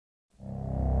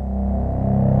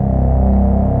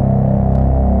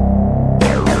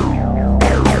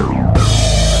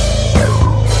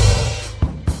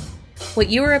What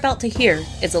you are about to hear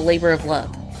is a labor of love.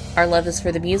 Our love is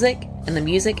for the music, and the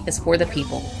music is for the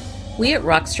people. We at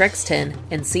Rock Strikes 10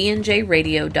 and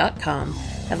CNJRadio.com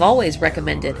have always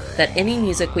recommended that any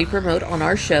music we promote on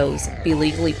our shows be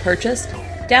legally purchased,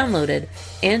 downloaded,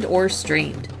 and or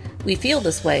streamed. We feel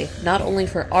this way not only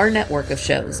for our network of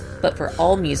shows, but for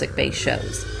all music-based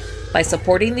shows. By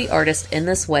supporting the artist in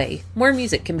this way, more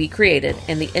music can be created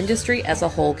and the industry as a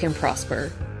whole can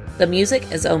prosper. The music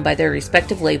is owned by their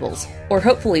respective labels, or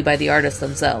hopefully by the artists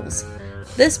themselves.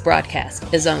 This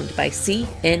broadcast is owned by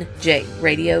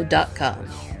CNJRadio.com.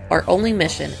 Our only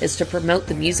mission is to promote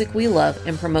the music we love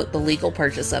and promote the legal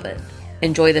purchase of it.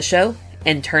 Enjoy the show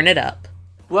and turn it up.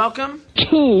 Welcome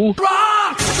to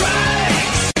Rock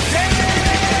Strikes 10.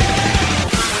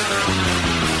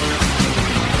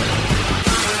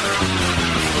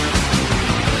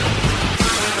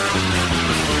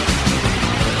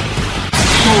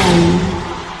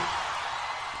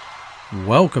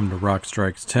 Welcome to Rock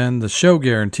Strikes 10, the show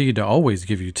guaranteed to always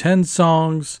give you 10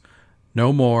 songs,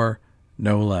 no more,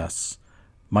 no less.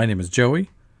 My name is Joey.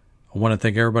 I want to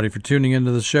thank everybody for tuning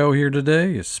into the show here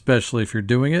today, especially if you're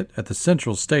doing it at the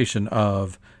central station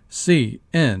of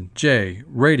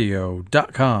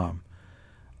CNJRadio.com.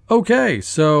 Okay,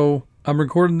 so I'm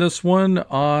recording this one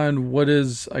on what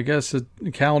is, I guess,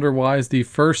 calendar-wise, the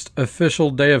first official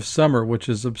day of summer, which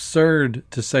is absurd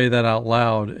to say that out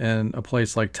loud in a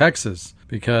place like Texas,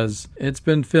 because it's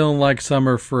been feeling like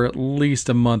summer for at least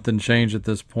a month and change at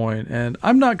this point. And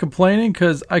I'm not complaining,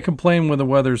 because I complain when the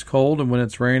weather's cold and when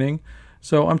it's raining,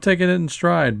 so I'm taking it in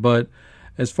stride. But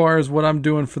as far as what I'm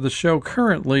doing for the show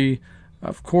currently,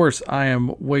 of course, I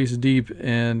am waist deep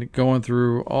in going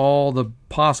through all the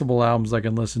possible albums I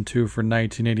can listen to for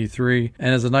 1983.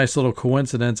 And as a nice little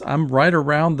coincidence, I'm right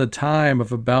around the time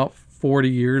of about 40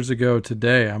 years ago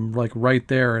today. I'm like right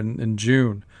there in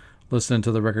June, listening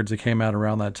to the records that came out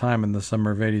around that time in the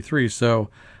summer of 83. So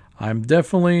I'm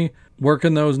definitely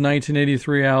working those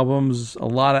 1983 albums a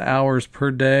lot of hours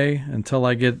per day until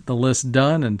I get the list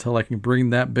done, until I can bring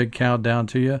that big countdown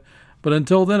to you. But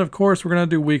until then, of course, we're going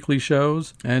to do weekly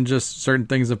shows and just certain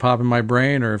things that pop in my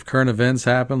brain, or if current events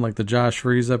happen, like the Josh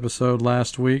Freese episode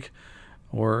last week,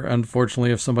 or unfortunately,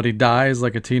 if somebody dies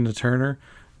like a Tina Turner,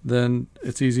 then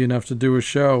it's easy enough to do a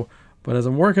show. But as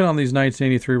I'm working on these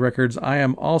 1983 records, I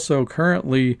am also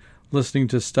currently listening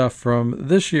to stuff from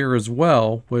this year as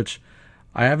well, which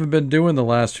I haven't been doing the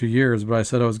last few years, but I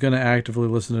said I was going to actively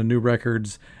listen to new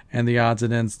records and the odds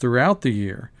and ends throughout the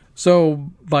year.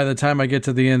 So by the time I get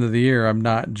to the end of the year, I'm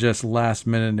not just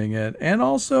last-minuting it. And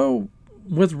also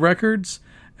with records,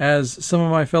 as some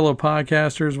of my fellow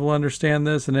podcasters will understand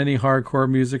this, and any hardcore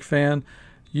music fan,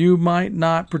 you might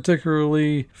not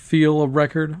particularly feel a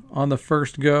record on the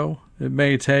first go. It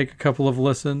may take a couple of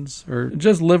listens, or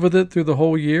just live with it through the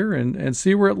whole year and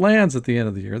see where it lands at the end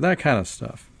of the year, that kind of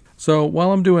stuff. So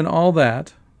while I'm doing all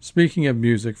that, speaking of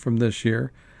music from this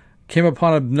year, came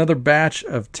upon another batch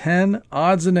of 10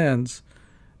 odds and ends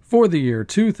for the year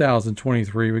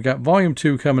 2023. We got Volume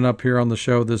 2 coming up here on the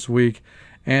show this week,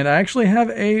 and I actually have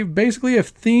basically a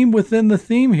theme within the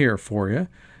theme here for you.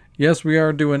 Yes, we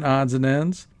are doing odds and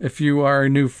ends. If you are a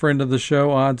new friend of the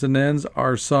show, odds and ends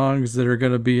are songs that are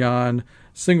going to be on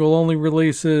single-only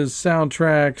releases,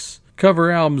 soundtracks,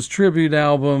 cover albums, tribute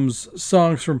albums,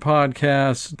 songs from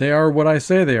podcasts. They are what I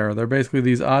say they are. They're basically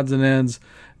these odds and ends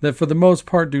that for the most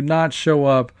part do not show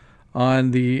up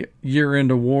on the year-end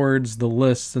awards, the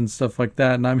lists and stuff like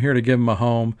that, and I'm here to give them a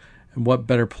home. And what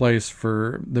better place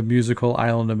for the musical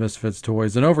Island of Misfits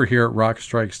toys than over here at Rock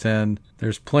Strikes 10.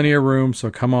 There's plenty of room, so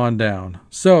come on down.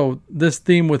 So this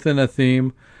theme within a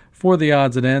theme for the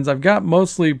odds and ends, I've got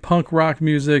mostly punk rock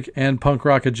music and punk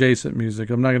rock adjacent music.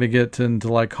 I'm not going to get into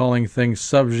like calling things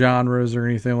subgenres or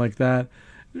anything like that.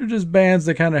 They're just bands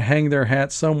that kind of hang their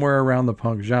hat somewhere around the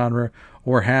punk genre,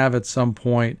 or have at some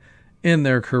point in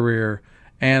their career.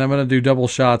 And I'm going to do double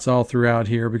shots all throughout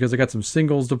here because I got some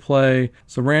singles to play,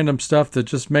 some random stuff that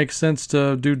just makes sense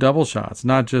to do double shots,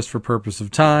 not just for purpose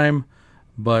of time,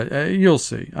 but you'll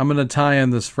see. I'm going to tie in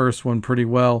this first one pretty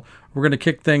well. We're going to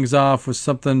kick things off with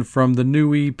something from the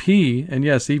new EP, and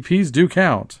yes, EPs do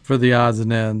count for the odds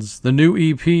and ends. The new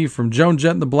EP from Joan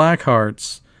Jett and the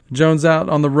Blackhearts. Joan's out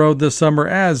on the road this summer,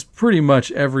 as pretty much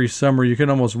every summer. You can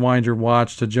almost wind your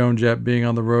watch to Joan Jett being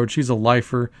on the road. She's a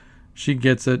lifer. She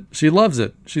gets it. She loves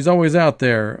it. She's always out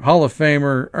there. Hall of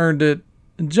Famer, earned it.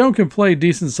 And Joan can play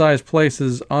decent-sized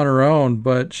places on her own,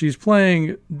 but she's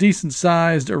playing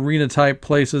decent-sized arena-type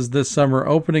places this summer,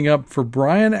 opening up for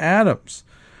Bryan Adams,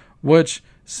 which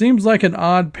seems like an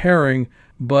odd pairing,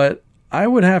 but I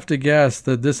would have to guess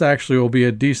that this actually will be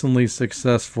a decently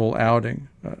successful outing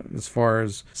as far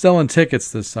as selling tickets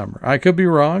this summer. I could be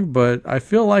wrong, but I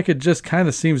feel like it just kind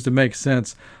of seems to make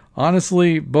sense.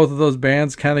 Honestly, both of those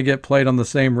bands kind of get played on the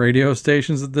same radio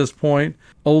stations at this point.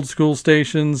 Old school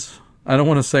stations. I don't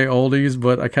want to say oldies,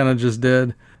 but I kind of just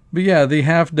did. But yeah, the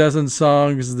half dozen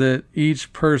songs that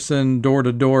each person door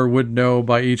to door would know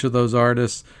by each of those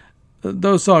artists,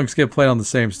 those songs get played on the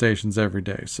same stations every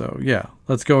day. So yeah,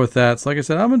 let's go with that. So like I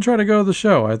said, I'm going to try to go to the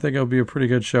show. I think it'll be a pretty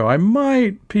good show. I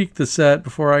might peek the set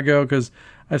before I go because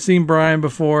I've seen Brian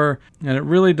before, and it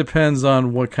really depends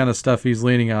on what kind of stuff he's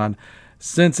leaning on.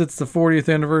 Since it's the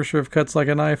 40th anniversary of Cuts Like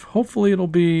a Knife, hopefully it'll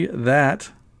be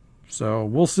that. So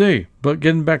we'll see. But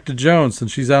getting back to Joan,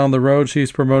 since she's out on the road,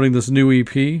 she's promoting this new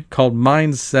EP called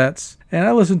Mindsets. And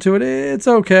I listened to it. It's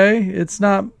okay. It's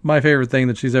not my favorite thing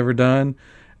that she's ever done.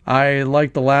 I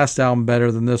like the last album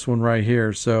better than this one right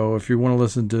here. So if you want to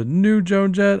listen to new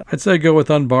Joan Jett, I'd say go with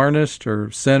Unvarnished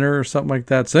or Sinner or something like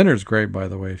that. Sinner's great, by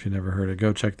the way. If you never heard it,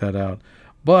 go check that out.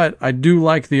 But I do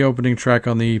like the opening track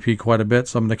on the EP quite a bit,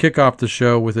 so I'm going to kick off the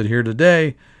show with it here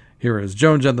today. Here is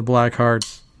Joan Jett and the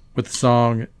Blackhearts with the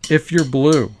song If You're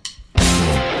Blue.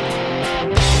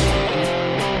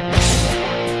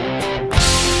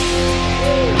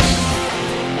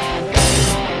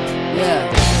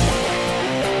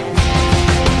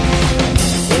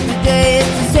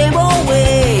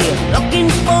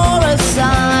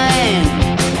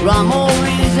 Wrong more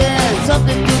reason,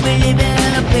 something to believe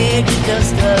in, a page is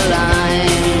just a line.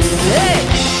 Hey!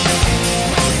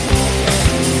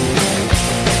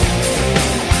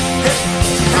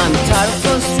 I'm tired of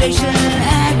frustration and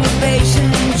aggravation,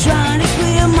 trying to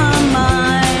clear my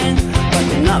mind, but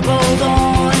the knot rolls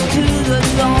on to the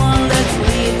dawn. Let's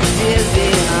leave the tears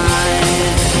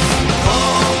behind.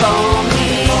 Call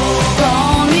me,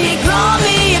 call me, call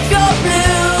me if you're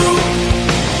blue.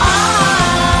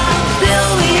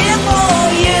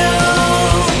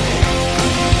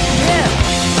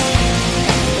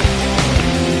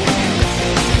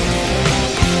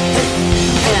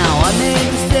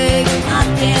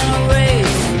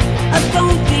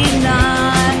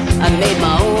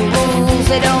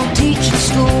 They don't teach in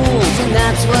schools, and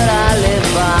that's what I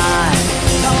live by.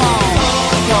 Come on,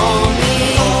 call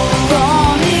me,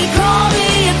 call me, call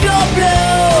me if you're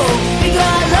blue,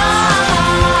 because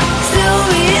I'm still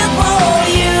here for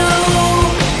you.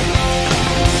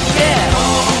 Yeah,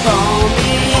 call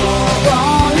me,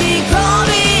 call me, call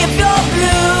me if you're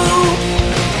blue.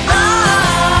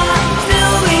 I'm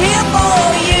still here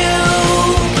for you.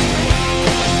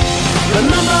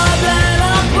 Remember that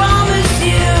I promised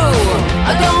you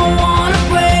I don't wanna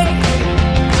break.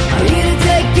 I'm here to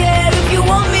take care if you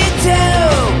want me to.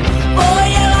 For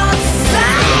your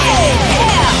sake,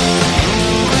 yeah.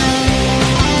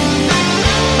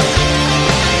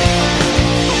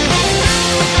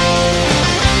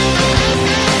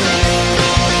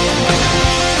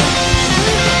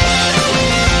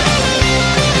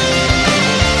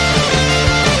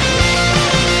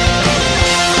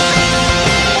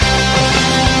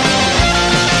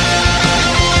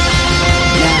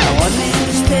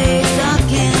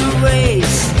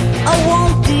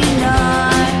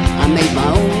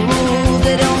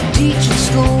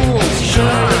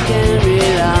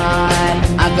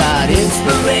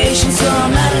 So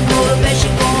I'm out of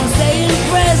motivation, gonna stay in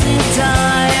present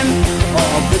time.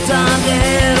 All the time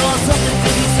ahead, or something to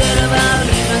be said about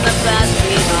leaving the past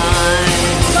behind.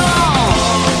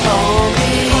 Call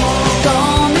me,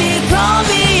 call me, call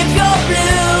me if you're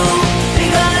blue,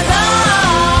 because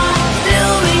I'm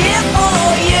still here for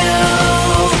you.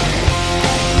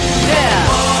 Yeah,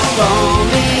 call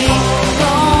me,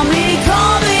 call me,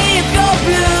 call me if you're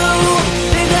blue.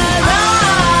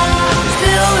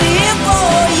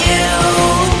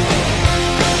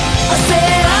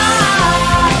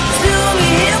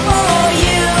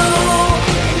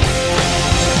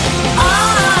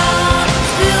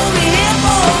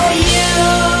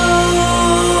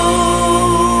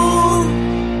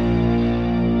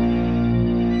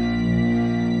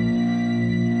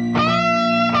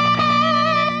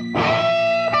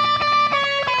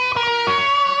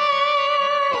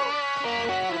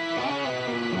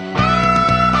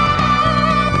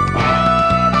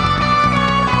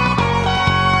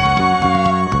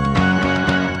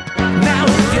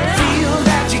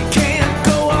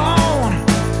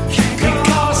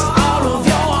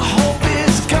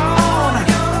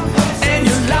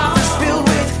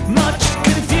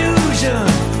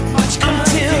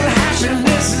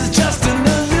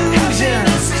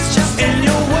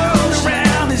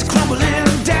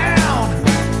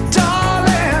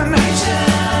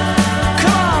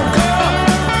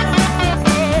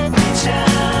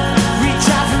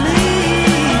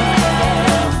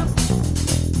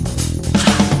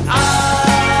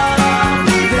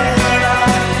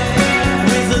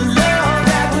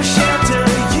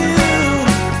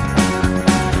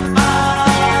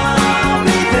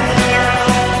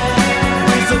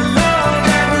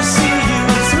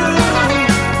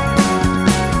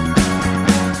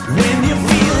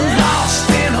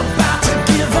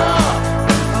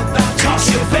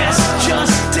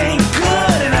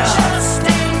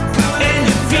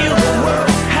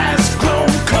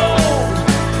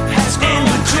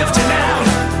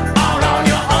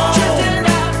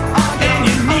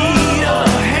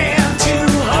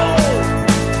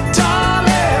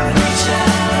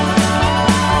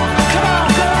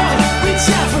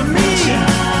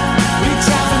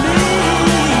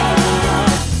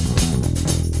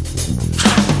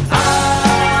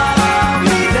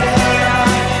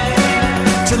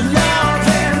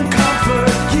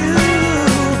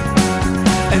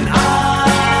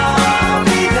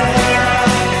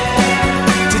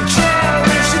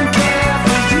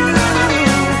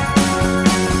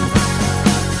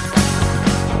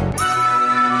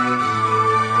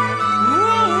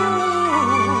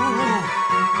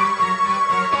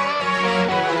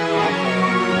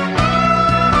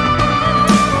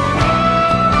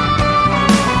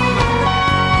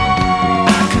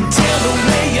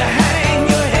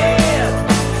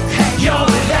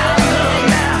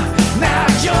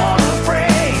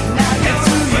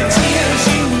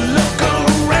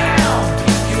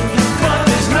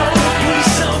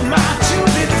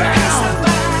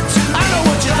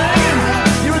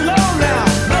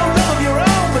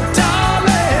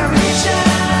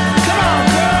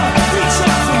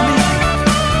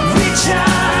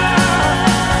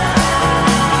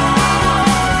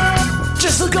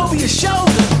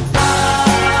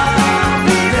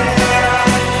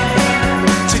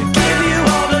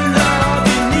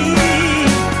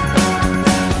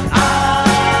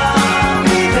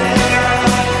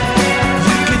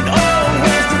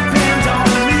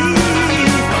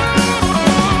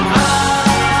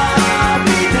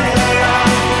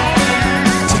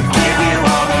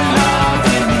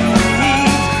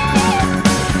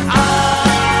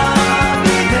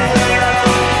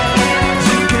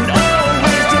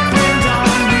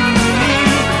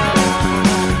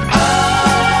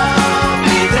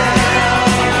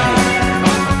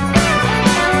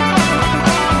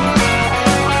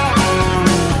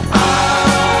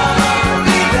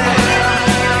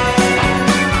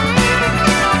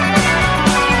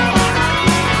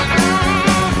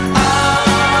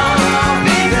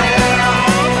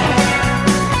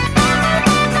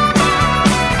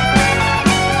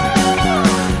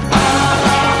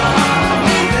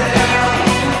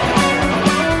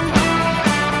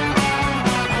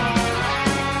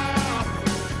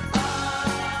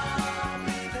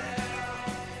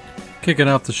 Kicking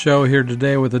off the show here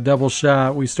today with a double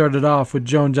shot. We started off with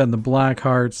Joan Jett and the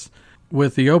Blackhearts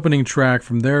with the opening track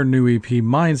from their new EP,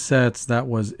 Mindsets. That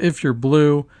was If You're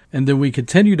Blue. And then we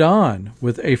continued on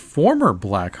with a former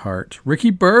Blackheart, Ricky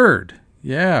Byrd.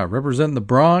 Yeah, representing the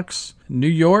Bronx, New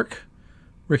York.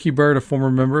 Ricky Byrd, a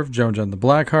former member of Joan Jett and the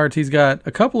Blackhearts. He's got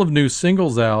a couple of new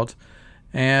singles out,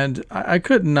 and I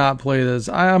could not play this.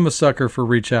 I'm a sucker for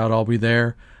Reach Out, I'll Be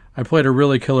There. I played a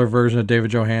really killer version of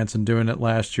David Johansen doing it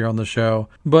last year on the show.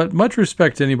 But much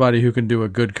respect to anybody who can do a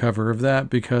good cover of that,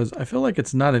 because I feel like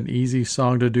it's not an easy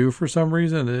song to do for some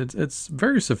reason. It's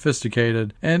very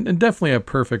sophisticated and definitely a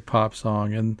perfect pop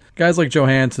song. And guys like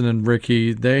Johansen and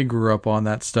Ricky, they grew up on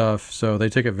that stuff, so they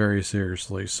take it very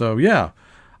seriously. So yeah,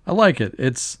 I like it.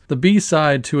 It's the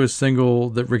B-side to a single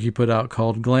that Ricky put out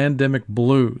called Glandemic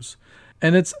Blues.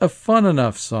 And it's a fun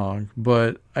enough song,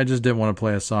 but I just didn't want to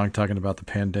play a song talking about the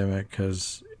pandemic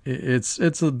because it's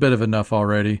a bit of enough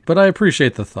already. But I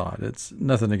appreciate the thought. It's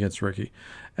nothing against Ricky.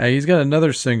 He's got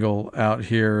another single out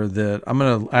here that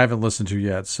I haven't listened to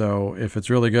yet. So if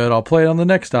it's really good, I'll play it on the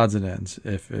next Odds and Ends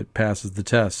if it passes the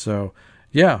test. So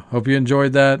yeah, hope you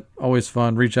enjoyed that. Always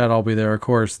fun. Reach Out, I'll Be There. Of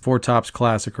course, Four Tops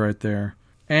classic right there.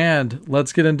 And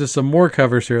let's get into some more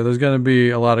covers here. There's going to be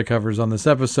a lot of covers on this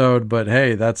episode, but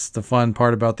hey, that's the fun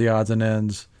part about the Odds and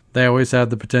Ends. They always have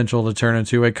the potential to turn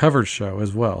into a cover show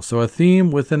as well. So a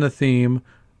theme within a theme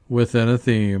within a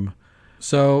theme.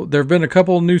 So there have been a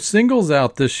couple new singles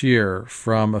out this year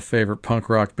from a favorite punk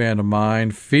rock band of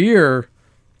mine, Fear.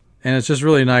 And it's just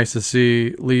really nice to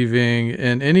see Leaving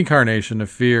in any incarnation of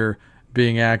Fear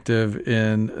being active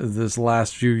in this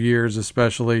last few years,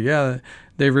 especially. Yeah,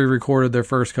 they re-recorded their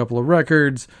first couple of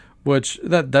records, which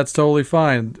that's totally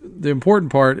fine. The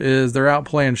important part is they're out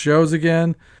playing shows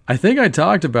again. I think I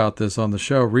talked about this on the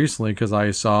show recently because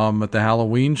I saw them at the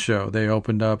Halloween show. They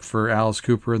opened up for Alice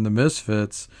Cooper and the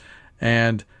Misfits.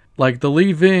 And like the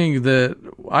Leaving that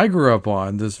I grew up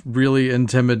on, this really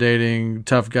intimidating,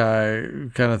 tough guy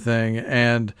kind of thing.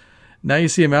 And now you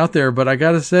see him out there, but I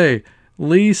got to say,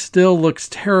 Lee still looks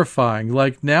terrifying.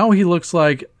 Like now he looks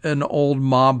like an old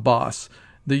mob boss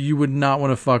that you would not want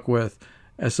to fuck with.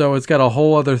 And so it's got a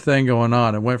whole other thing going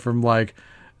on. It went from like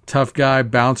tough guy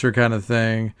bouncer kind of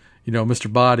thing, you know,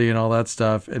 Mr. Body and all that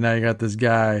stuff. And now you got this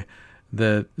guy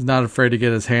that is not afraid to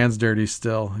get his hands dirty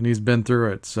still. And he's been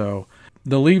through it. So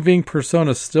the Leaving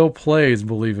persona still plays,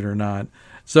 believe it or not.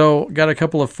 So got a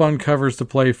couple of fun covers to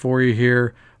play for you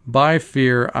here. By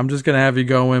Fear, I'm just going to have you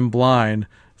go in blind.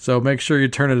 So make sure you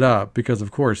turn it up because, of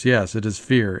course, yes, it is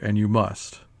Fear, and you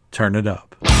must turn it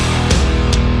up.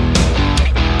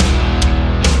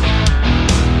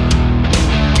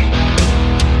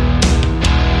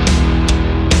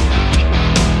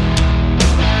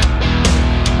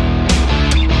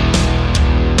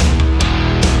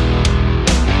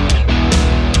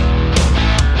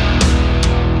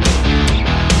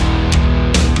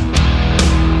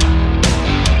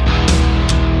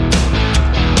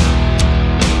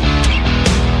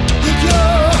 If you're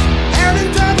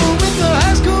having trouble with the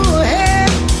high school head,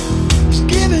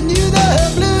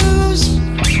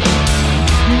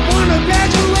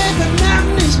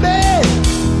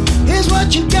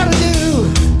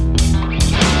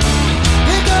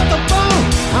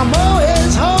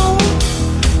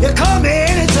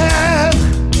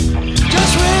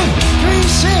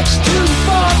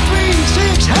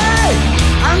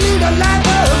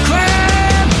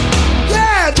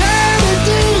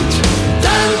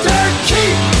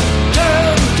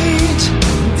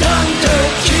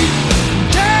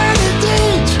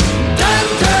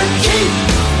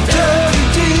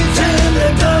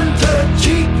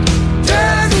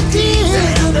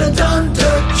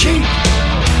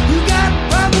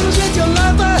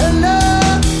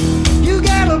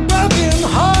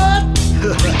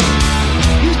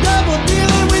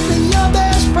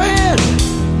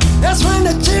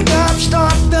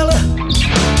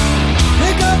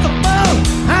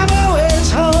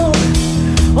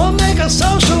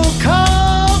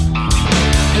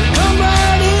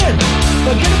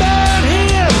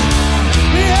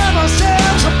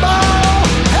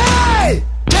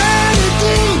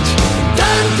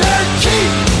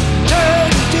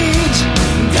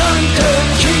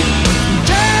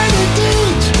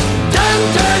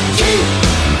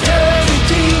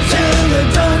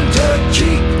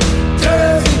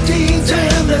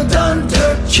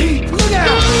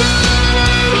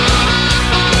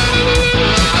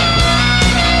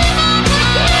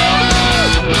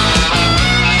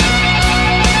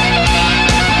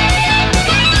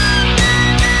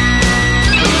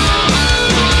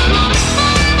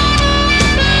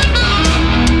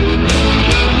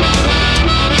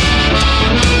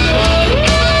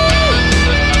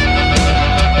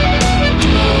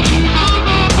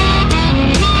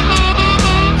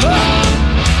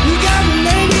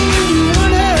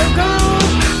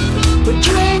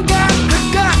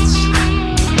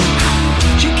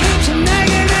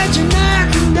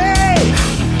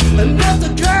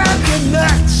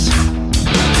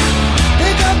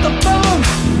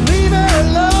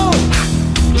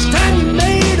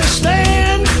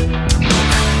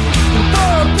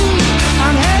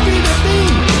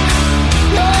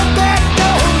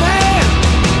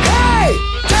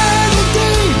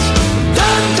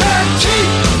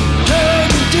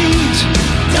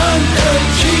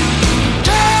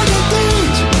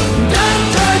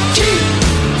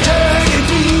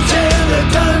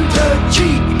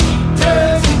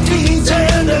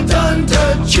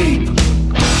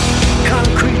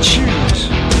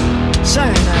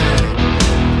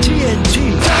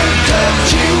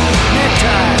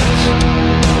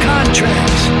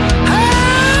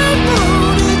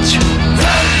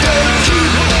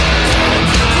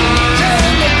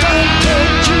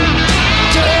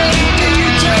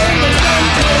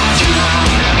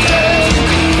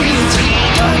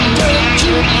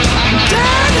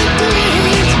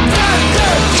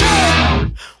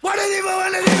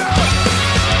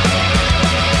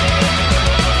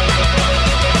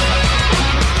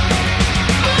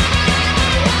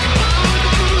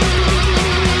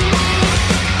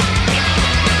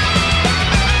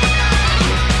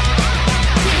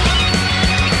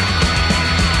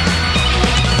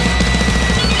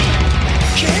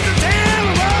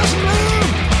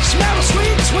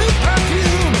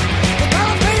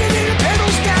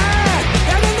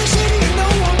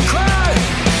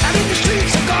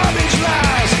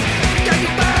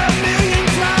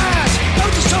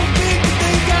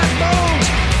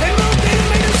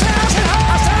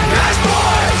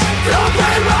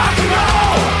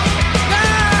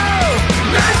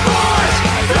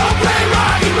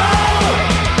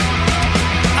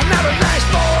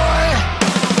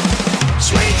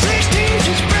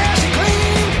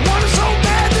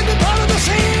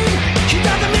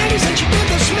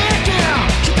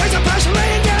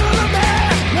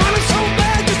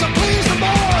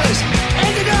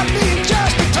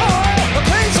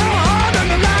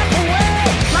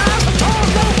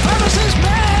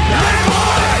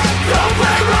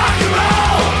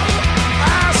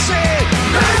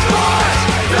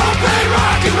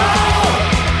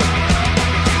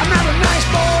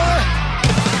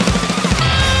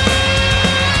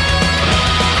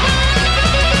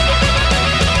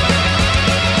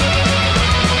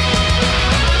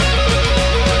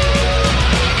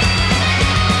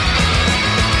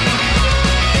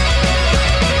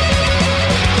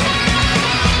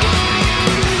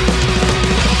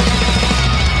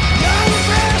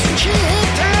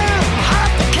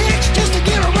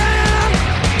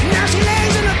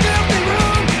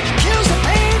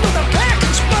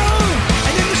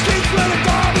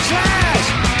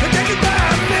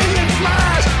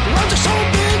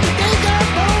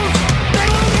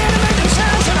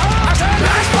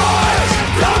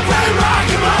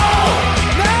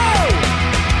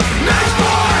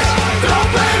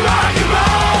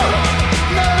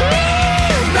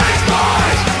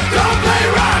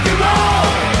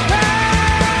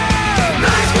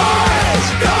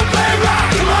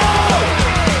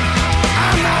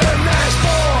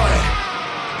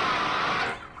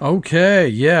 Okay,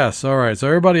 yes, all right. So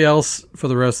everybody else for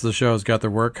the rest of the show has got their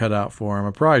work cut out for them.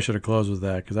 I probably should have closed with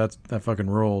that because that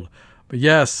fucking ruled. But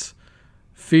yes,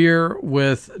 Fear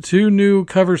with 2 new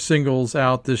cover singles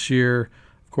out this year.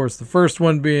 Of course, the first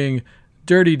one being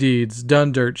Dirty Deeds,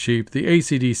 Done Dirt Cheap, the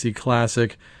AC/DC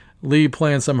classic. Lee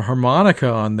playing some harmonica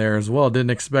on there as well.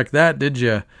 Didn't expect that, did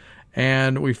you?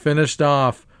 And we finished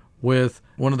off with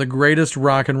one of the greatest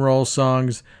rock and roll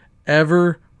songs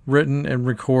ever written and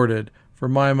recorded. For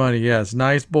my money, yes.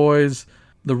 Nice Boys,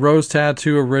 the Rose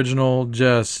Tattoo original,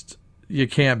 just, you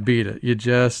can't beat it. You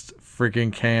just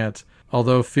freaking can't.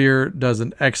 Although Fear does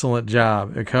an excellent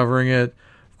job at covering it.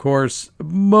 Of course,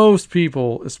 most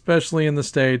people, especially in the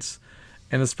States,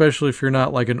 and especially if you're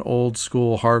not like an old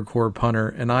school hardcore punter,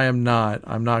 and I am not,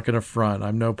 I'm not going to front,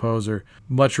 I'm no poser.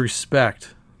 Much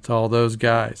respect to all those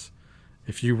guys.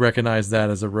 If you recognize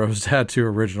that as a Rose Tattoo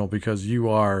original, because you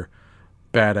are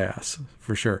badass,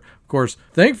 for sure. Of course,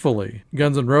 thankfully,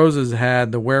 Guns N' Roses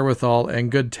had the wherewithal and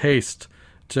good taste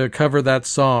to cover that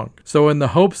song. So in the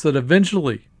hopes that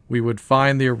eventually we would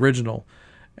find the original,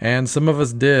 and some of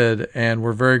us did, and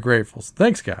we're very grateful. So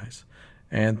thanks, guys.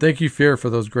 And thank you, Fear, for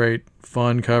those great,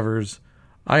 fun covers.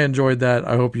 I enjoyed that.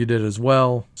 I hope you did as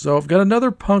well. So I've got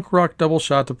another punk rock double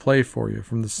shot to play for you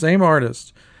from the same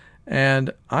artist,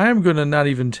 and I'm going to not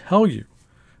even tell you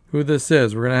who this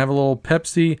is. We're going to have a little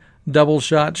Pepsi double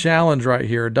shot challenge right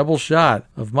here, a double shot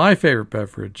of my favorite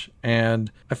beverage.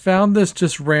 And I found this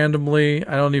just randomly.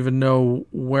 I don't even know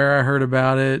where I heard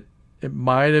about it. It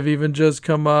might have even just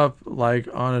come up like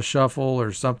on a shuffle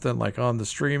or something, like on the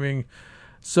streaming.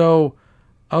 So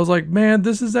I was like, man,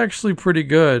 this is actually pretty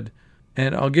good.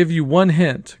 And I'll give you one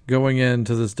hint going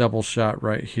into this double shot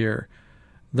right here.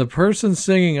 The person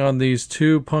singing on these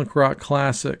 2 punk rock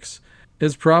classics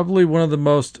is probably one of the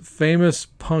most famous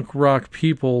punk rock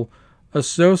people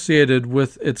associated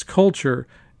with its culture,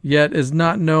 yet is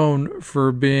not known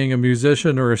for being a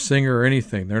musician or a singer or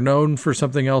anything. They're known for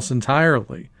something else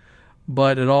entirely,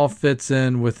 but it all fits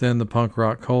in within the punk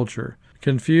rock culture.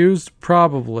 Confused?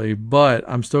 Probably, but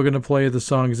I'm still going to play the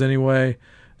songs anyway.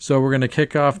 So we're going to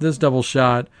kick off this double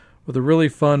shot with a really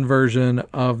fun version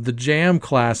of the Jam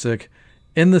classic,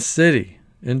 In the City.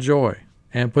 Enjoy,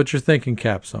 and put your thinking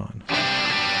caps on.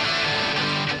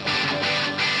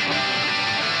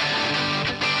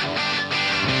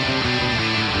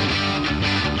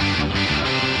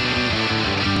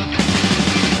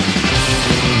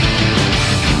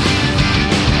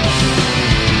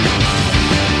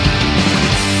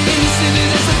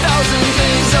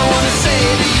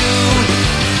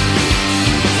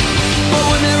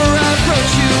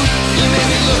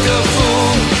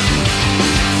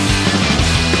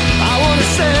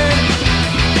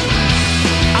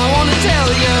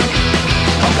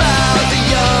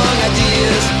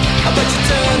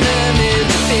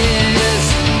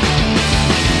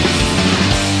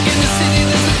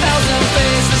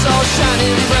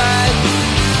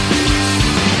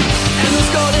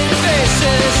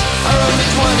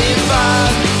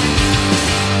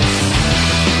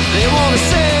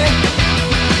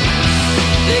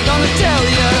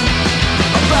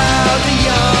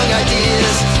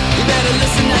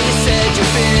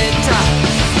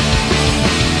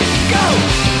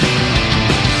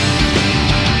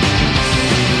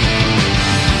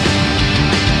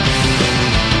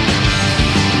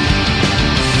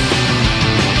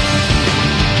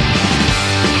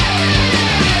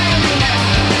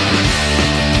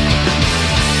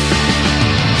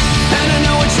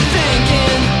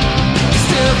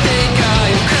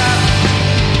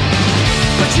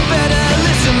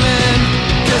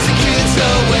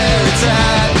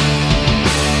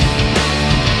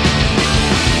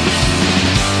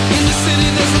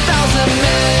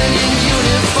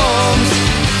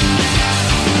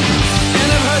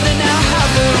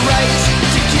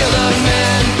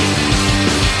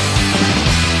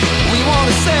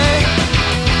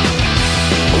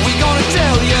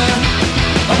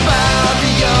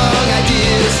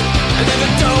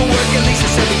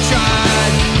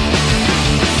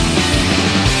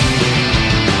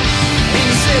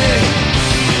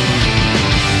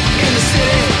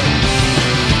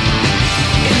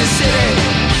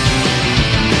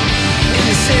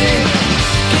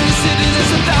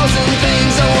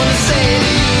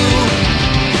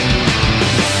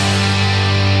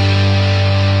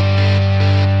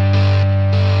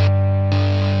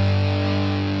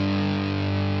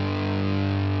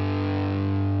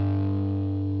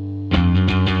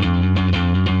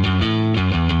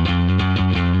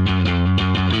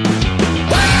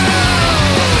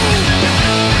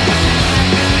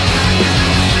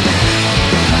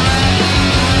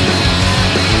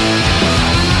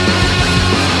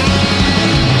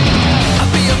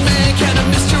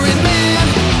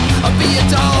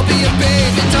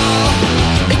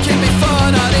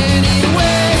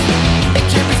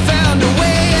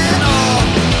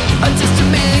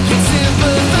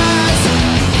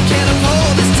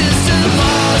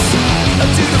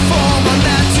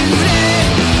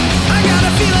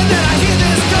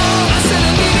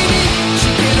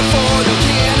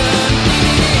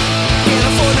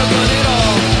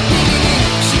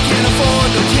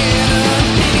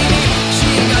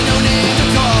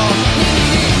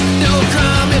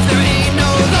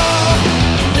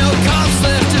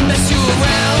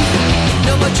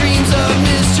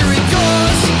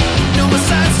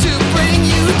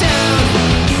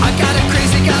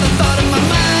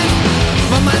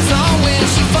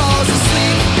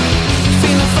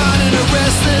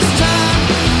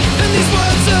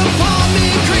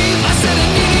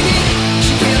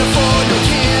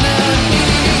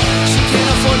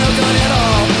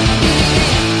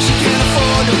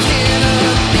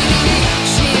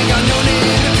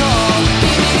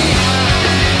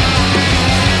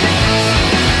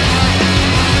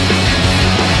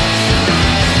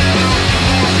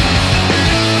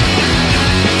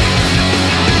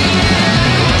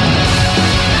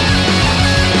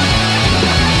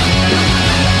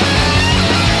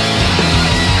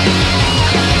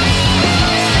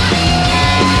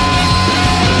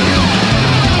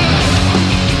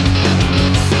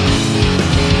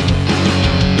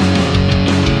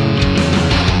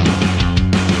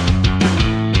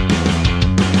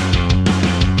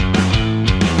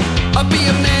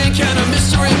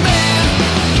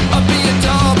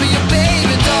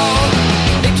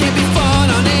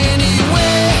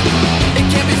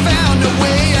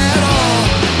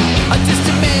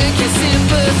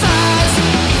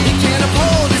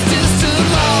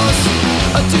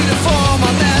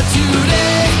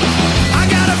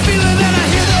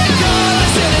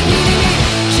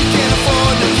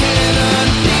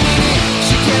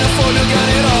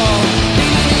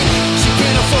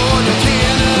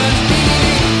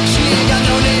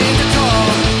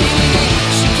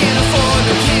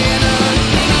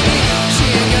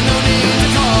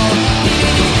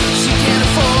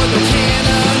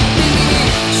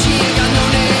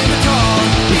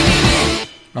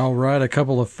 got a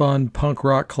couple of fun punk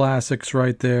rock classics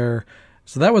right there.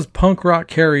 So that was Punk Rock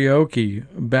Karaoke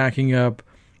backing up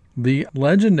the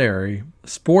legendary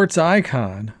sports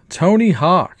icon Tony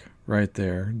Hawk right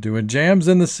there, doing Jams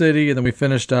in the City. And then we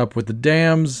finished up with the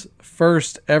Damned's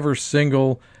first ever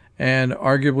single and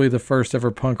arguably the first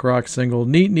ever punk rock single,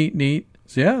 Neat, Neat, Neat.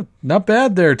 So yeah, not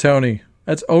bad there, Tony.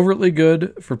 That's overtly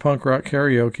good for Punk Rock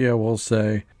Karaoke, I will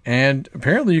say. And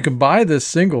apparently you can buy this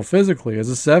single physically as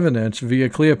a 7-inch via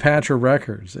Cleopatra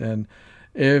Records. And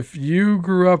if you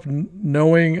grew up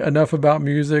knowing enough about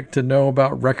music to know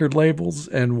about record labels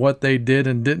and what they did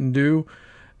and didn't do,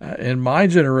 in my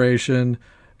generation,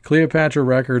 Cleopatra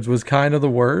Records was kind of the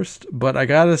worst. But I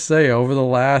gotta say, over the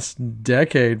last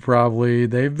decade probably,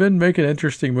 they've been making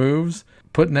interesting moves,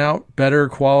 putting out better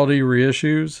quality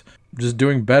reissues, just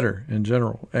doing better in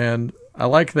general. And I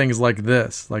like things like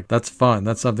this. Like, that's fun.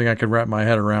 That's something I could wrap my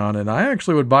head around. And I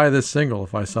actually would buy this single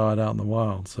if I saw it out in the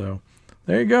wild. So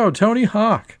there you go. Tony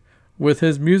Hawk with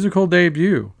his musical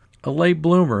debut. A late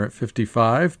bloomer at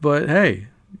 55. But hey,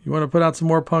 you want to put out some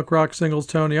more punk rock singles,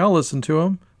 Tony? I'll listen to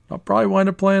them. I'll probably wind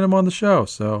up playing them on the show.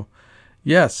 So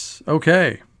yes,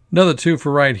 okay. Another two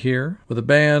for right here with a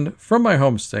band from my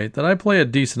home state that I play a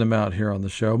decent amount here on the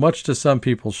show, much to some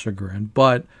people's chagrin.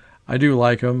 But I do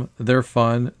like them. They're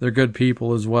fun. They're good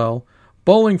people as well.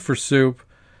 Bowling for Soup.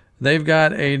 They've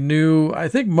got a new, I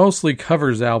think mostly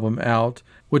covers album out,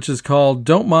 which is called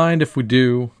Don't Mind If We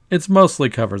Do. It's mostly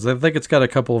covers. I think it's got a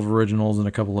couple of originals and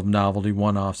a couple of novelty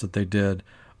one-offs that they did.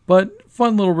 But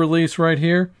fun little release right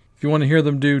here. If you want to hear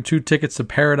them do 2 Tickets to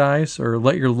Paradise or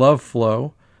Let Your Love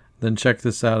Flow, then check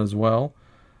this out as well.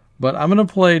 But I'm going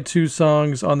to play 2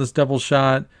 songs on this double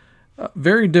shot.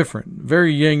 Very different.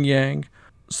 Very yin-yang.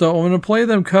 So I'm going to play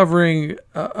them covering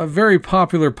a very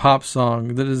popular pop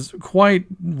song that is quite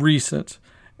recent.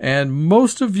 And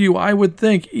most of you, I would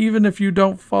think, even if you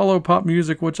don't follow pop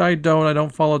music, which I don't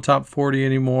follow Top 40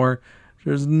 anymore.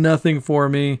 There's nothing for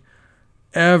me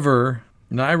ever.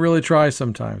 And I really try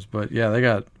sometimes. But yeah, they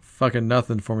got fucking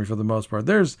nothing for me for the most part.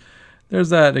 There's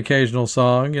that occasional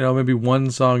song, maybe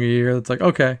one song a year that's like,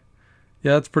 okay,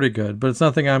 yeah, that's pretty good. But it's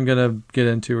nothing I'm going to get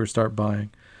into or start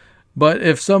buying. But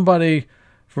if somebody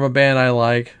from a band I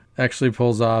like actually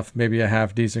pulls off maybe a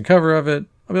half decent cover of it,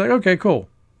 I'll be like, okay, cool.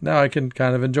 Now I can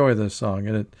kind of enjoy this song,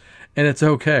 and it's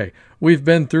okay. We've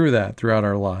been through that throughout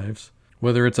our lives,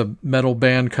 whether it's a metal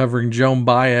band covering Joan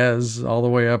Baez all the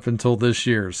way up until this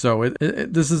year. So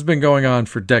this has been going on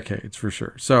for decades for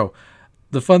sure. So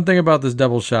the fun thing about this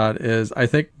double shot is I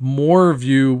think more of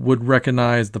you would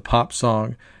recognize the pop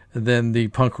song than the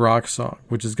punk rock song,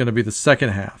 which is going to be the second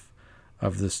half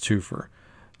of this twofer.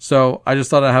 So I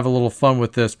just thought I'd have a little fun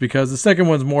with this because the second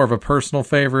one's more of a personal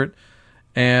favorite,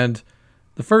 and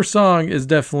the first song is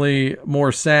definitely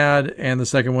more sad, and the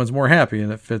second one's more happy,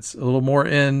 and it fits a little more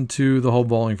into the whole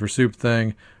Bowling for Soup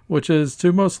thing, which is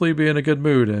to mostly be in a good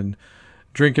mood and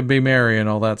drink and be merry and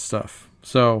all that stuff.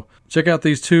 So check out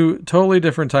these 2 totally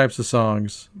different types of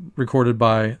songs recorded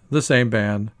by the same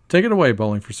band. Take it away,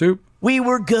 Bowling for Soup. We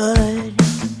were good,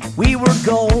 we were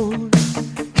gold,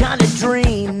 kind of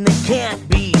dream that can't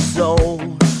be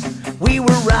sold. We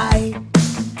were right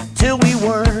till we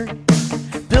weren't,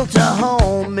 built a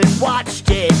home and watched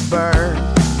it burn.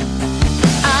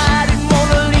 I didn't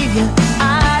want to leave you,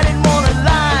 I didn't want to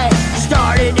lie,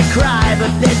 started to cry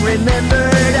but then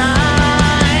remembered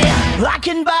I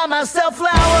can buy myself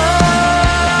flowers,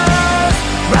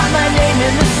 write my name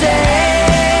in the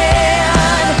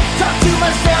sand, talk to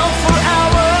myself for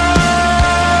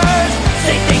hours,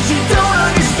 say things you don't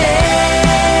understand.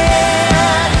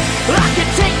 I can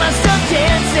take myself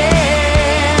dancing,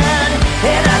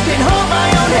 and I can hold my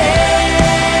own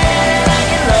hand. I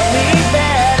can love me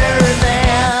better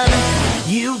than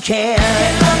you can.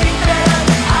 Can love me better,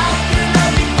 I can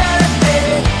love me better,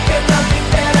 baby. Can love me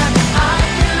better, I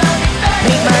can love me better.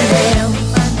 Paint my nails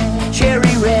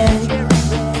cherry red,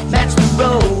 match the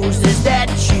roses that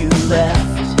you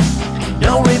left.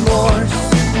 No remorse,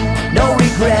 no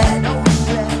regret,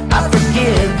 I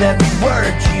forgive every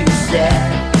word you said.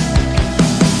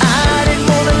 I didn't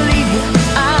want to leave you,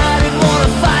 I didn't want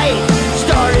to fight,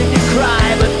 started to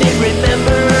cry but then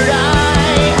remembered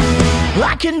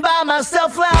I can buy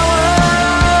myself flowers,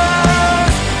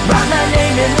 write my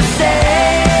name in the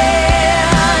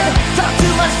sand, talk to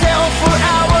myself for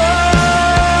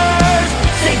hours,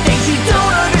 say things you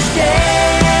don't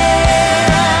understand.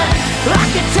 I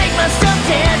can take myself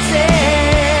dancing,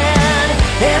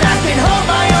 and I can hold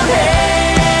my own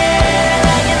hand.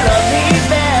 I can love me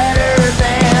better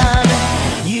than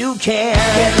you can.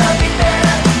 Can love me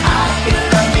better, I can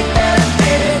love me better,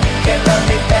 baby. Can love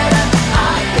me better,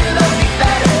 I can love me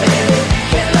better, baby.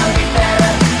 Can love me better.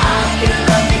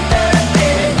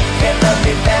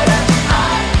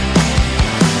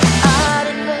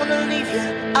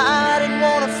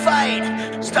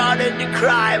 started to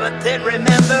cry, but then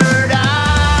remembered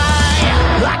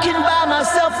I can buy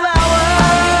myself flowers,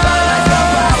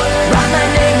 write my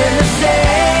name in the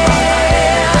sand,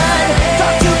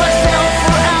 talk to myself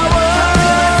for hours,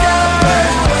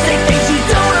 say things you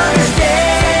don't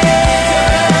understand.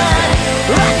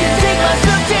 I can take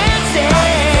myself dancing,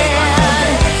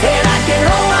 and I can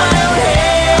hold my own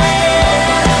hand.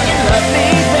 I can love me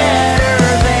better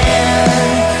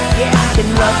than, yeah, I can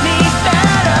love me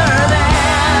better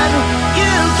than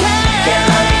you can. Can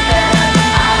love me better,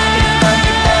 I can love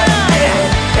me better,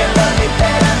 can love me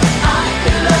better, I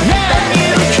can love me better than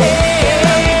you can.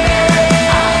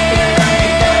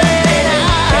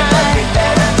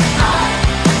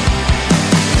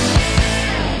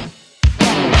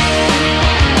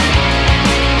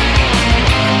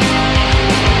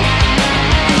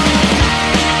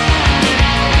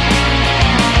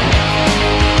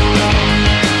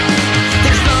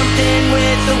 There's something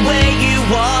with the way you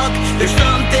walk. There's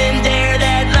something there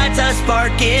that lights a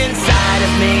spark inside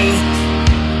of me,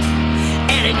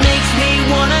 and it makes me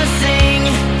wanna sing,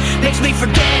 makes me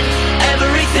forget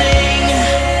everything.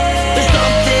 There's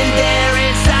something there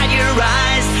inside your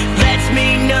eyes, lets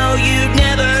me know you'd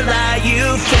never lie.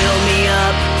 You fill me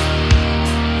up,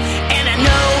 and I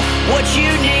know what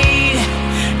you need.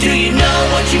 Do you know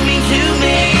what you mean to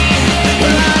me?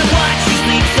 Well, I watch you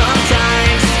sleep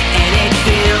sometimes, and it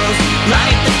feels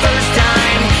like the first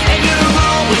time, and you're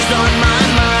always on my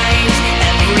mind.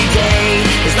 Every day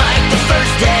is like the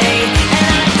first day, and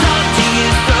I talk to you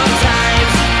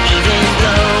sometimes, even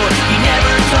though you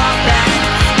never talk back.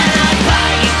 And I buy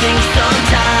you things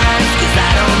sometimes, 'cause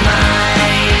I don't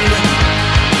mind.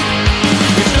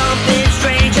 There's something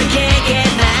strange, I can't get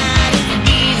mad,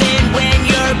 even when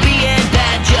you're being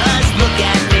bad. Just look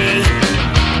at me,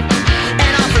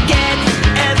 and I'll forget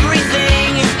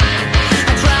everything.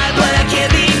 I try, but I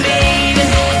can't be mean.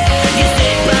 You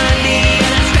sit by me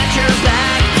and I scratch your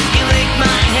back. You lick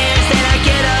my hands and I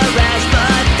get a rash,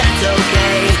 but that's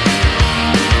okay,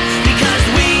 because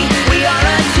we are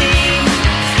a team.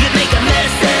 You make a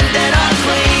mess and then I'll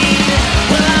clean.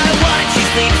 Well, I watch you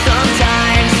sleep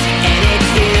sometimes, and it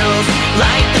feels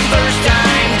like the first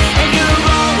time, and you're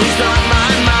always on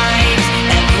my mind.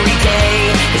 Every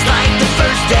day is like the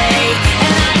first day,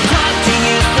 and I talk to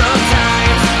you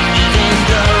sometimes, even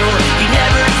though you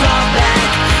never talk back.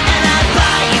 And I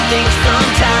buy you things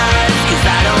sometimes, 'cause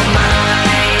I don't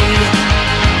mind.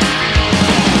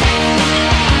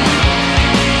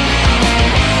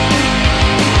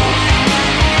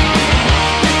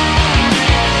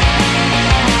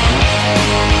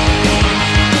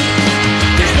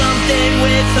 There's something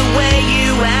with the way you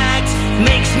act,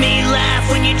 makes me laugh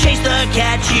when you chase the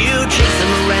cat. You chase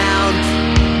him around,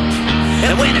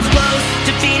 and when it's close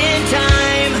to feeding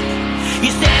time, you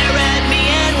stare at me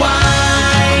and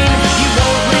whine. You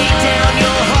won't lay down,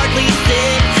 you'll hardly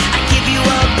sit. I give you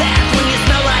a bath when you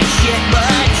smell like shit,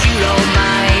 but you don't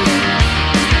mind.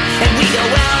 And we go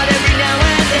out every now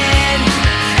and then,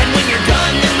 and when you're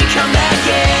done, then we come back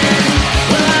in.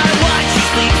 Well, I watch you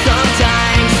sleep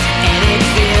sometimes, and it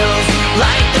feels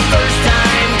like the first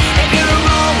time, and you're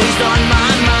always on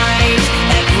my mind.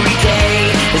 Every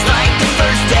day is like the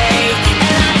first day,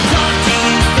 and I talk to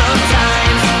you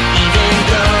sometimes, even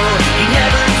though you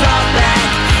never talk back.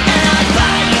 And I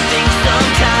buy you things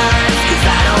sometimes, 'cause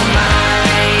I don't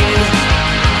mind.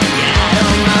 Yeah, I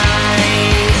don't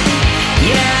mind.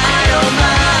 Yeah, I don't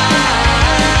mind.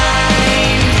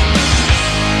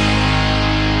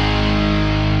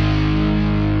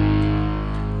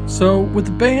 So, with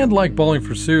a band like Bowling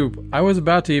for Soup, I was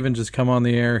about to even just come on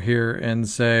the air here and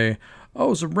say,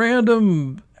 oh, some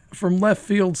random from left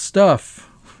field stuff,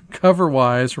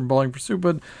 cover-wise, from Bowling for Soup.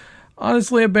 But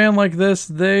honestly, a band like this,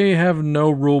 they have no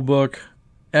rule book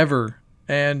ever.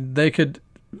 And they could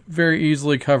very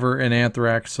easily cover an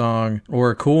Anthrax song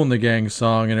or a Kool and the Gang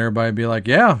song, and everybody would be like,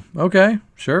 yeah, okay,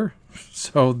 sure.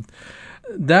 So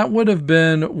that would have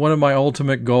been one of my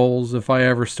ultimate goals if I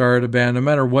ever started a band, no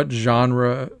matter what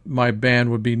genre my band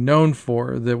would be known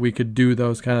for, that we could do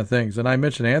those kind of things. And I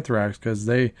mentioned Anthrax because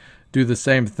they do the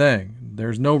same thing.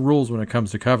 There's no rules when it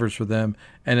comes to covers for them,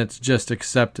 and it's just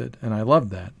accepted. And I love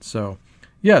that. So,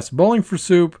 yes, Bowling for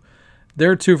Soup,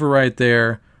 they're two for right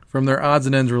there from their Odds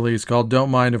and Ends release called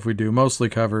Don't Mind If We Do, mostly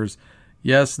covers.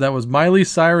 Yes, that was Miley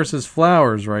Cyrus's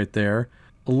Flowers right there.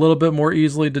 A little bit more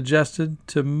easily digested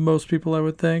to most people, I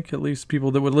would think. At least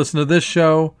people that would listen to this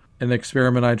show. An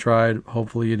experiment I tried.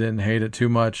 Hopefully you didn't hate it too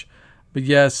much. But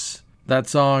yes, that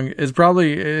song is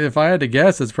probably, if I had to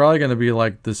guess, it's probably going to be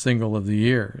like the single of the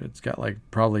year. It's got like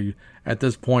probably, at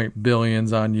this point,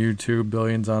 billions on YouTube,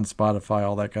 billions on Spotify,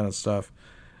 all that kind of stuff.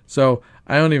 So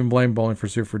I don't even blame Bowling for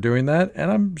Soup for doing that, and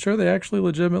I'm sure they actually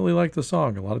legitimately like the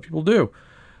song. A lot of people do.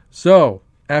 So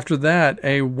after that,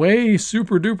 a way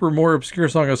super duper more obscure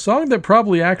song, a song that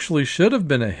probably actually should have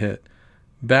been a hit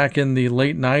back in the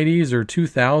late 90s or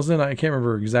 2000. I can't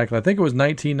remember exactly. I think it was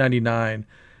 1999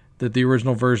 that the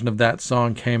original version of that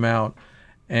song came out.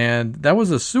 And that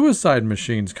was a Suicide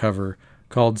Machines cover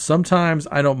called Sometimes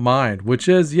I Don't Mind, which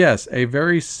is, yes, a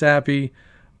very sappy,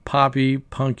 poppy,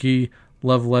 punky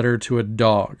love letter to a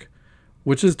dog,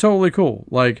 which is totally cool.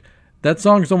 Like, that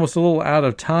song is almost a little out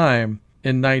of time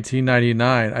in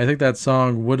 1999. I think that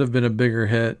song would have been a bigger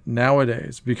hit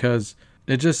nowadays because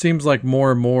it just seems like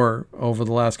more and more over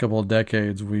the last couple of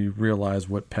decades we realize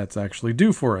what pets actually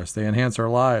do for us. They enhance our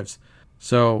lives.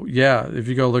 So yeah, if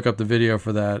you go look up the video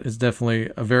for that, it's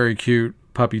definitely a very cute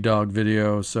puppy dog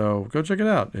video. So go check it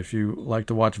out if you like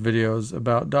to watch videos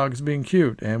about dogs being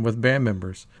cute and with band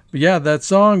members. But yeah, that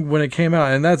song when it came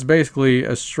out, and that's basically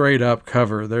a straight up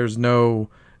cover. There's no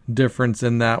difference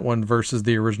in that one versus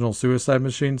the original Suicide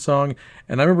Machine song.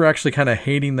 And I remember actually kind of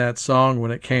hating that song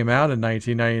when it came out in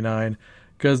 1999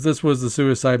 because this was the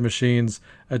Suicide Machine's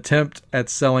attempt at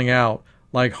selling out,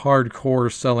 like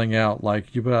hardcore selling out.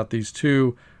 Like you put out these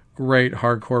two great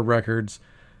hardcore records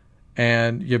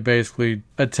and you basically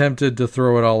attempted to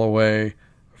throw it all away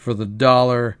for the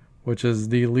dollar, which is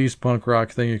the least punk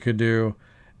rock thing you could do.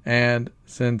 And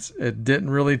since it didn't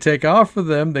really take off for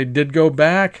them, they did go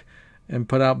back and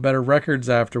put out better records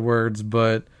afterwards.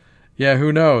 But yeah,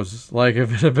 who knows? Like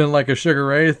if it had been like a Sugar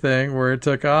Ray thing where it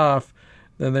took off,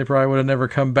 then they probably would have never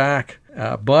come back.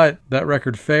 But that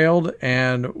record failed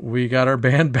and we got our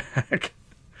band back.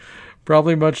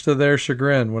 Probably much to their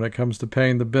chagrin when it comes to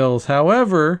paying the bills.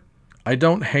 However, I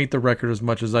don't hate the record as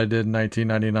much as I did in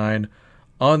 1999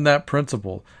 on that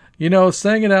principle. You know,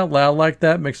 saying it out loud like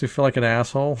that makes me feel like an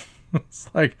asshole. It's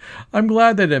like, I'm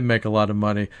glad they didn't make a lot of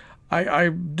money. I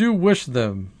do wish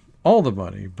them all the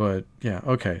money, but yeah,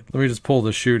 okay. Let me just pull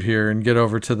the chute here and get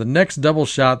over to the next double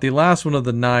shot, the last one of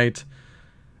the night.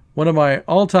 One of my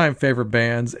all-time favorite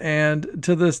bands, and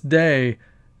to this day,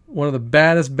 one of the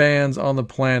baddest bands on the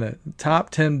planet. Top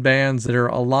 10 bands that are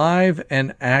alive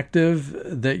and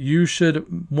active that you should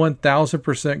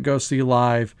 1000% go see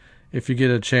live if you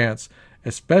get a chance.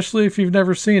 Especially if you've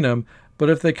never seen them, but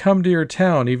if they come to your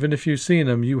town, even if you've seen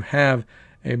them, you have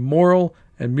a moral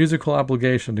and musical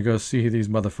obligation to go see these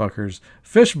motherfuckers.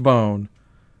 Fishbone.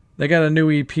 They got a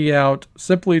new EP out,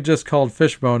 simply just called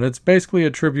Fishbone. It's basically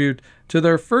a tribute to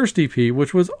their first EP,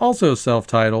 which was also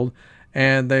self-titled,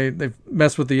 and they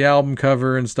mess with the album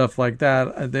cover and stuff like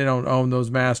that. They don't own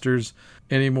those masters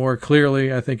anymore.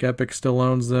 Clearly, I think Epic still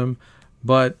owns them,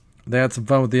 but they had some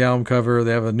fun with the album cover.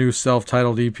 They have a new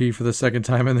self-titled EP for the second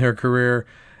time in their career,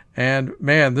 and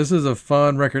man, this is a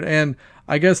fun record. And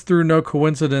I guess through no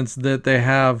coincidence that they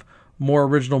have more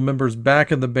original members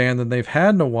back in the band than they've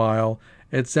had in a while.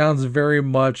 It sounds very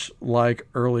much like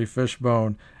early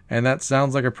Fishbone, and that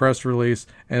sounds like a press release,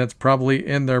 and it's probably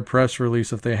in their press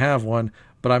release if they have one,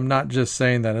 but I'm not just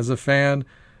saying that. As a fan,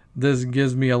 this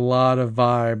gives me a lot of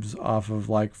vibes off of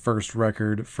like first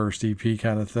record, first EP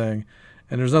kind of thing,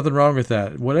 and there's nothing wrong with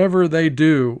that. Whatever they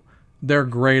do, they're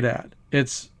great at.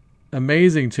 It's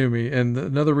amazing to me, and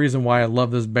another reason why I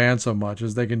love this band so much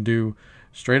is they can do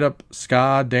straight up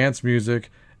ska dance music,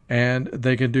 and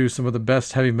they can do some of the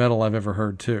best heavy metal I've ever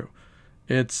heard too.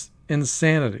 It's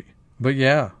insanity. But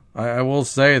yeah, I will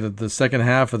say that the second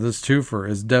half of this twofer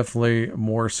is definitely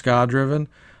more ska driven.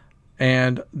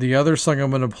 And the other song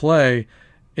I'm going to play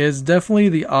is definitely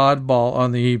the oddball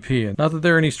on the EP. And not that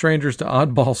there are any strangers to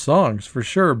oddball songs for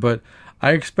sure, but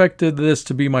I expected this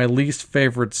to be my least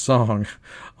favorite song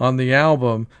on the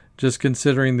album, just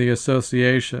considering the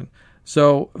association.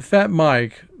 So Fat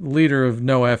Mike, leader of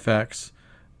NoFX,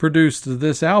 produced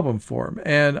this album for him.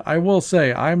 And I will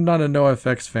say, I'm not a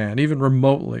NoFX fan, even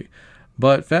remotely.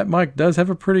 But Fat Mike does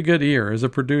have a pretty good ear as a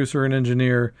producer and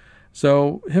engineer.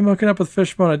 So him hooking up with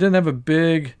Fishbone, I didn't have a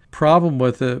big problem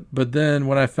with it. But then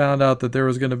when I found out that there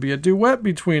was going to be a duet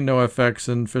between NoFX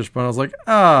and Fishbone, I was like,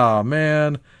 ah,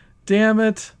 man, damn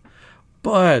it.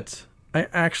 But I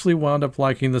actually wound up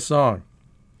liking the song.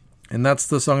 And that's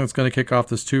the song that's going to kick off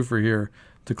this twofer here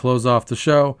to close off the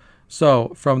show.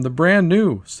 So, from the brand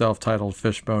new self-titled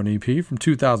Fishbone EP from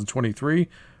 2023, we're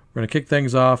going to kick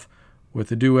things off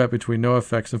with a duet between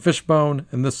NoFX and Fishbone,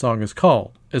 and this song is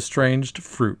called Estranged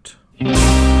Fruit. The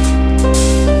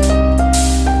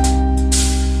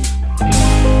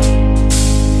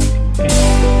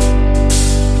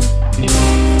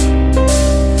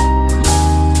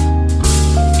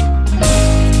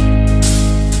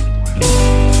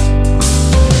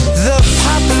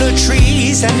poplar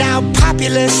trees are now a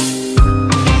populist,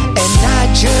 and not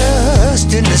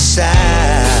just in the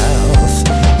South.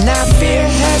 Now fear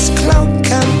has cloaked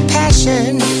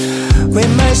compassion. We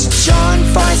must join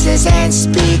forces and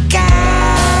speak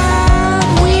out.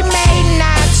 We may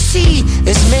not see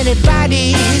as many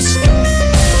bodies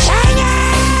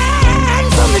hanging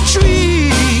from the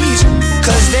trees,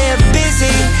 'cause they're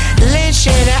busy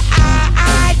lynching our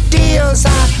ideals,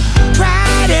 our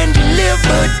pride and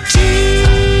liberties.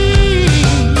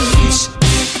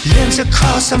 Limbs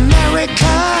across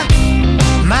America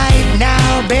might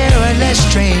now bear a less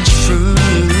strange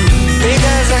fruit,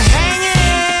 because the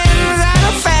hanging's out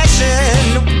of fashion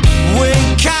when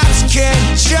cops can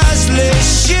justly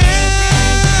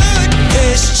shoot.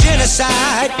 There's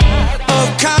genocide of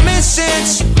common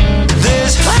sense.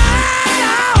 There's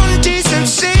hard-on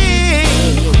decency.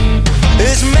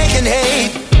 It's making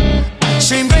hate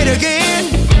seem great again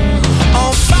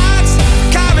on Fox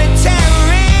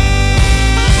commentary.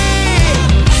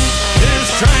 There's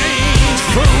strange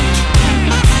fruit.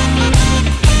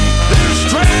 There's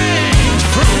strange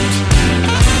fruit.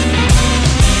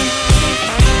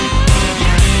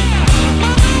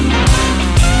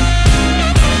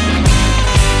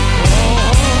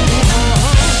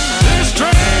 There's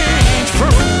strange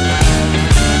fruit.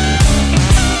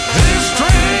 There's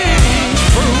strange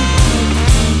fruit.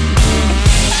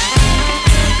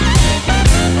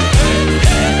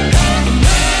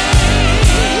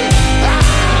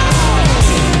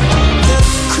 The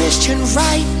Christian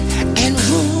right and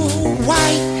rule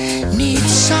white need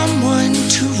someone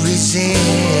to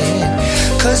resent,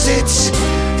 'cause it's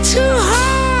too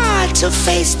hard to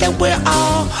face that we're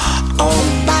all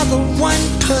owned by the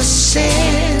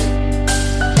 1%.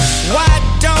 Why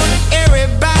don't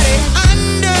everybody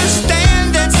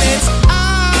understand that since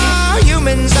all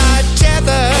humans are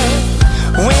tethered,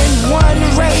 when one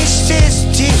race is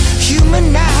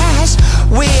dehumanized,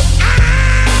 we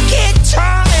all get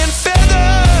torn and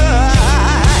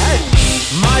feathered.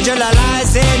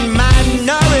 Marginalizing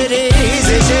minorities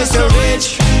is just the rich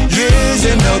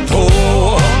using the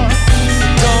poor.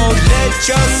 Don't let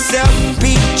yourself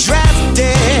be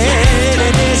drafted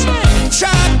in this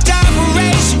chopped up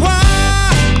race war.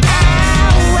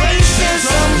 Our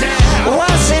racism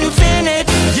was invented.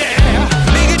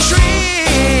 Bigotry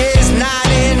is not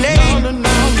innate.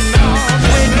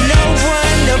 With no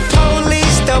one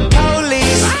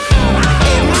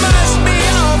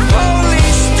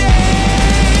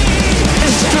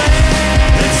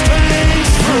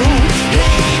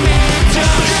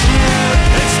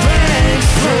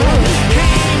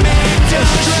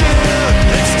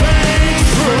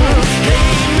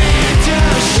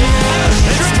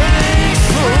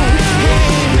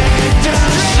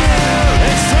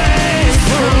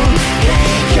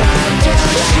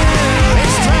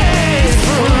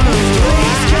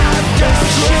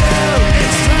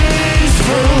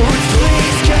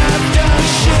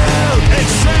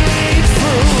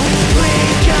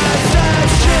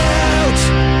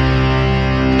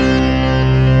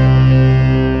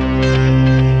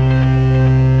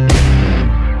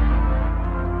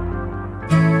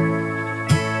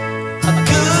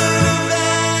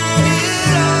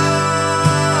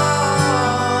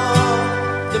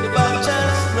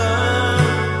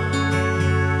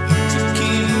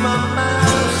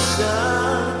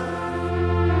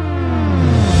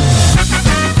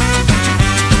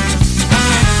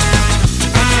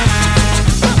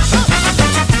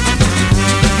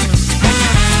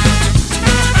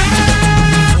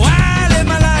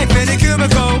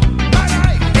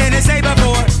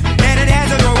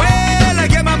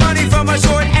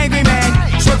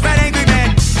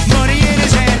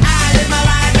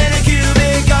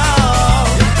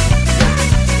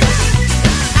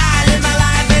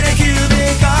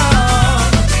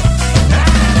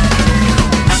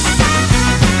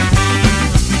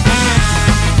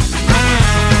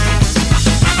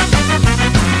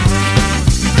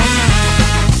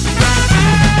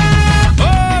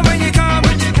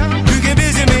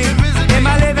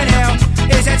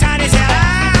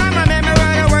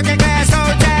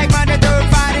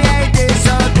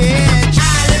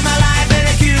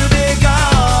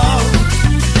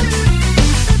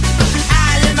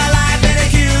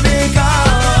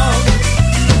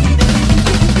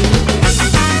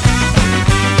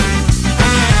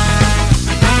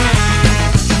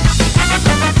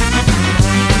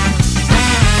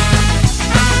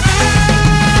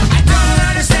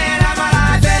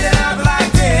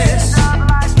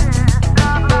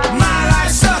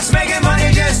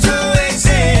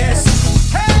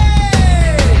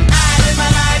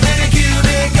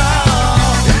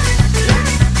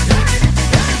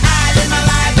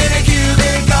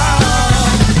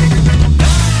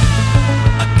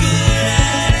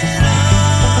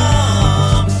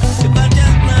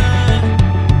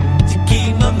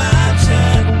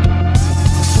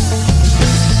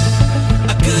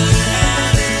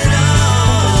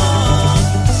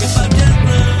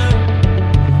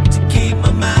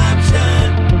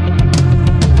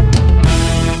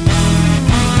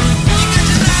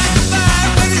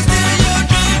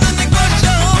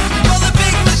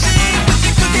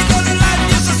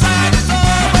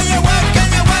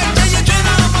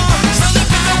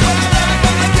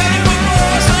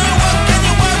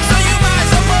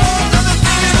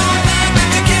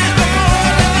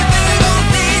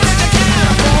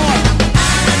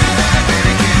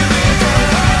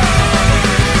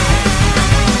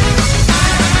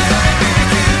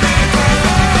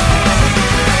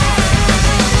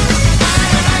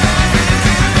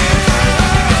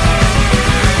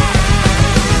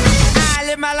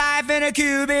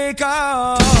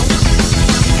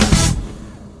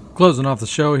Closing off the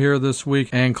show here this week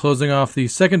and closing off the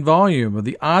second volume of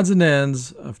the Odds and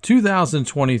Ends of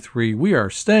 2023. We are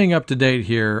staying up to date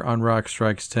here on Rock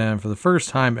Strikes 10 for the first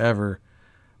time ever.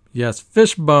 Yes,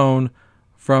 Fishbone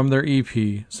from their EP,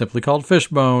 simply called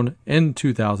Fishbone, in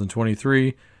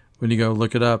 2023. When you go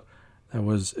look it up, that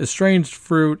was Estranged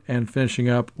Fruit, and finishing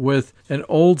up with an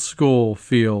old school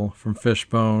feel from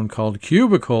Fishbone called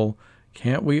Cubicle.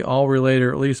 Can't we all relate,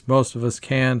 or at least most of us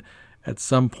can at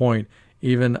some point?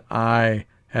 Even I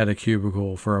had a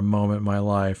cubicle for a moment in my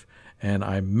life, and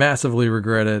I massively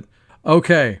regret it.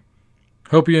 Okay,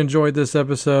 hope you enjoyed this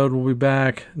episode. We'll be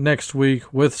back next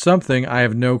week with something. I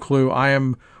have no clue. I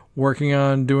am working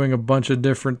on doing a bunch of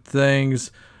different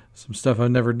things, some stuff I've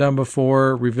never done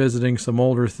before, revisiting some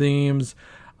older themes.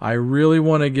 I really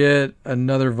want to get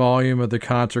another volume of the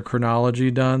concert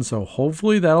chronology done, so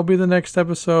hopefully that'll be the next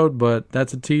episode, but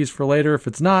that's a tease for later. If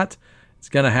it's not, it's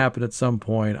going to happen at some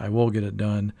point. I will get it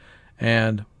done.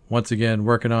 And once again,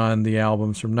 working on the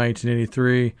albums from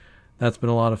 1983. That's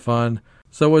been a lot of fun.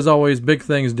 So as always, big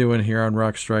things doing here on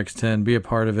Rock Strikes 10. Be a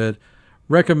part of it.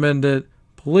 Recommend it.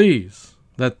 Please.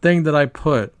 That thing that I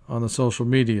put on the social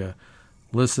media.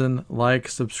 Listen, like,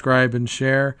 subscribe, and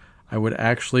share. I would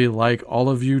actually like all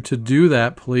of you to do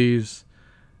that, please.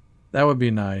 That would be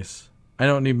nice. I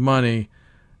don't need money.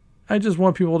 I just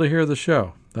want people to hear the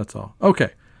show. That's all.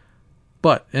 Okay.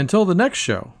 But until the next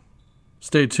show,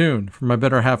 stay tuned for my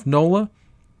better half Nola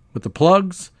with the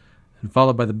plugs, and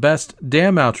followed by the best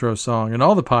damn outro song in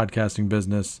all the podcasting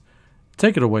business.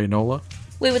 Take it away, Nola.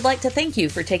 We would like to thank you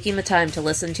for taking the time to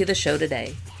listen to the show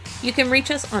today. You can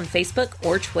reach us on Facebook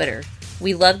or Twitter.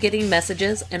 We love getting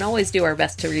messages and always do our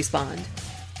best to respond.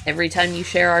 Every time you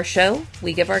share our show,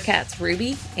 we give our cats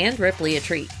Ruby and Ripley a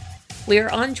treat. We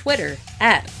are on Twitter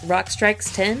at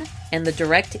RockStrikes10, and the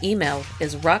direct email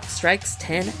is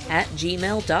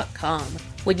rockstrikes10@gmail.com.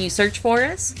 When you search for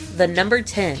us, the number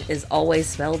 10 is always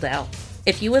spelled out.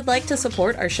 If you would like to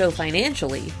support our show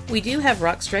financially, we do have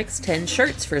Rock Strikes 10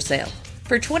 shirts for sale.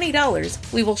 For $20,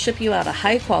 we will ship you out a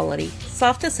high-quality,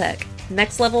 soft-as-heck,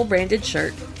 next-level branded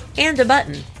shirt and a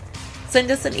button.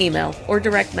 Send us an email or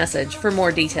direct message for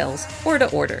more details or to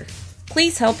order.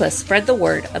 Please help us spread the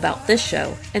word about this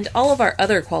show and all of our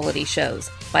other quality shows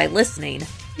by listening,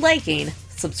 liking,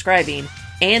 subscribing,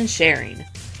 and sharing.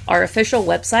 Our official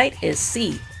website is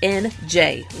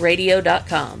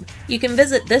cnjradio.com. You can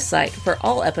visit this site for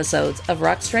all episodes of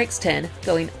Rock Strikes 10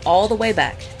 going all the way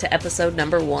back to episode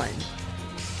number 1.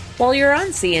 While you're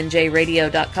on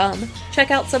cnjradio.com,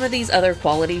 check out some of these other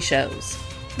quality shows.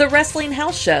 The Wrestling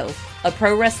House Show, a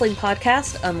pro wrestling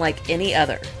podcast unlike any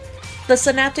other. The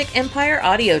Synaptic Empire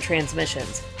audio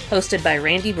transmissions, hosted by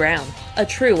Randy Brown, a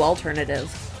true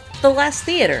alternative. The Last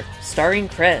Theater, starring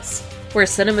Chris, where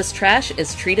cinema's trash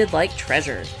is treated like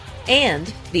treasure.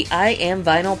 And the I Am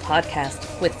Vinyl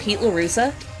podcast with Pete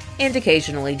LaRussa and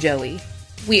occasionally Joey.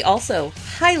 We also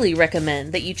highly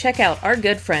recommend that you check out our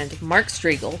good friend Mark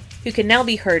Striegel, who can now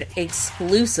be heard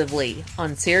exclusively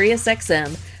on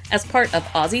SiriusXM as part of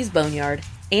Ozzy's Boneyard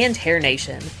and Hair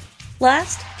Nation.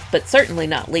 Last, but certainly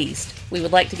not least, we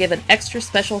would like to give an extra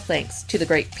special thanks to the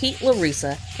great Pete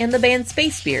LaRussa and the band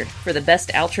Spacebeard for the best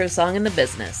outro song in the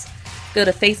business. Go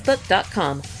to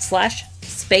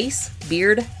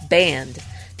facebook.com/SpaceBeardBand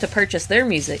to purchase their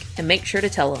music and make sure to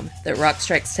tell them that Rock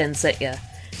Strikes 10 sent ya.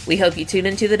 We hope you tune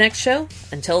into the next show.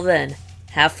 Until then,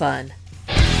 have fun.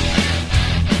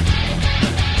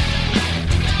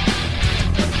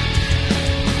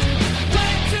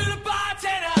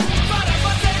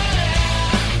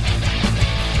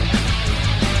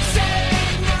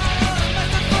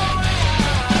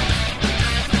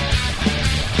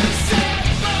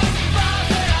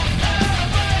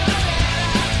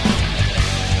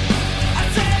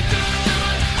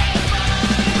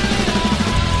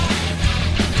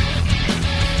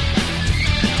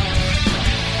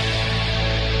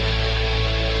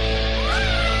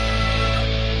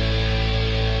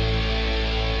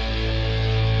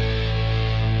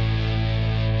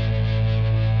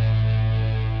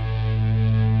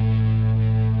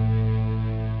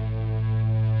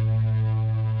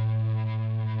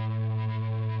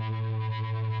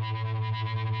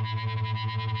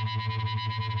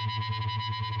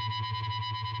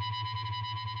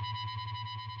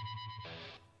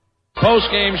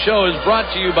 Post-game show is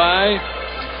brought to you by...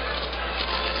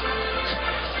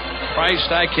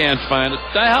 Christ, I can't find it.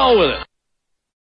 The hell with it.